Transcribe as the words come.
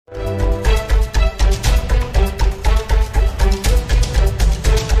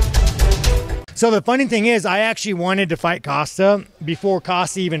So the funny thing is, I actually wanted to fight Costa before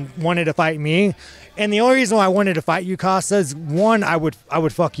Costa even wanted to fight me. And the only reason why I wanted to fight you, Costa, is one, I would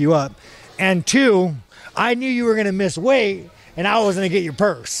fuck you up. And two, I knew you were going to miss weight and I was going to get your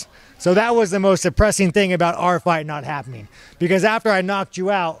purse. So that was the most depressing thing about our fight not happening. Because after I knocked you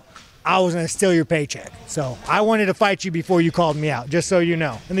out, I was going to steal your paycheck. So I wanted to fight you before you called me out, just so you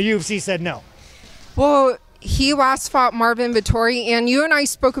know. And the UFC said no. Well, he last fought Marvin Vettori, and you and I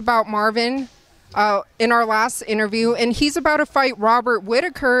spoke about Marvin in our last interview, and he's about to fight Robert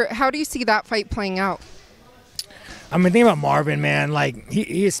Whittaker. How do you see that fight playing out? I mean, think about Marvin, man. Like,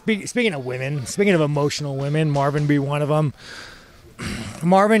 he is speaking of women, speaking of emotional women, Marvin be one of them.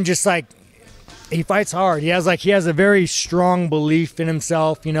 Marvin just like, he fights hard. He has a very strong belief in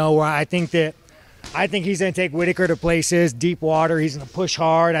himself, you know, where I think he's going to take Whittaker to places, deep water. He's going to push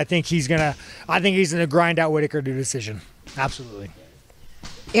hard. I think he's going to grind out Whittaker to decision. Absolutely.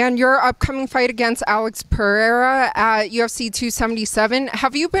 And your upcoming fight against Alex Pereira at UFC 277,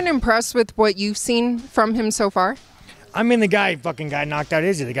 have you been impressed with what you've seen from him so far? I mean, the fucking guy knocked out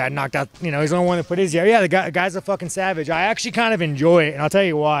Izzy. The guy knocked out, you know, he's the only one that put Izzy out. Yeah, the guy's a fucking savage. I actually kind of enjoy it, and I'll tell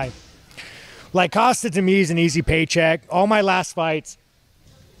you why. Like, Costa to me is an easy paycheck. All my last fights,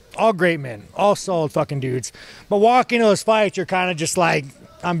 all great men, all solid fucking dudes. But walking into those fights, you're kind of just like,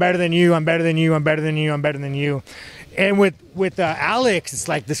 I'm better than you, I'm better than you, I'm better than you, I'm better than you. And with Alex, it's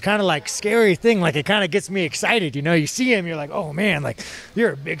like this kind of like scary thing. Like, it kind of gets me excited. You know, you see him, you're like, oh man, like,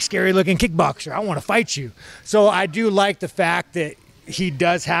 you're a big, scary looking kickboxer. I want to fight you. So I do like the fact that he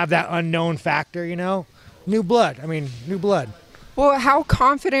does have that unknown factor, you know? New blood. I mean, new blood. Well, how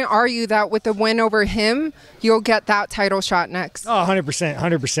confident are you that with the win over him, you'll get that title shot next? Oh, 100%,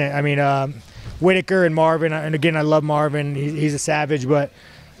 100%. I mean, Whittaker and Marvin, and again, I love Marvin. He's a savage, but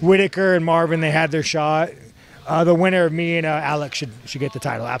Whittaker and Marvin, they had their shot. The winner of me and Alex should get the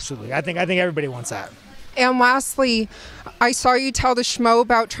title, absolutely. I think everybody wants that. And lastly, I saw you tell the Schmo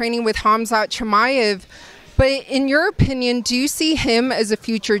about training with KHAMZAT CHIMAEV, but in your opinion, do you see him as a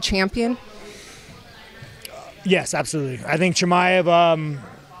future champion? Yes, absolutely. I think CHIMAEV,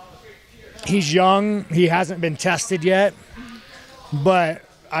 he's young. He hasn't been tested yet. But,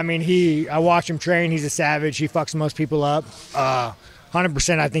 I mean, I watch him train. He's a savage. He fucks most people up.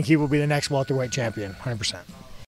 100%, I think he will be the next welterweight champion, 100%.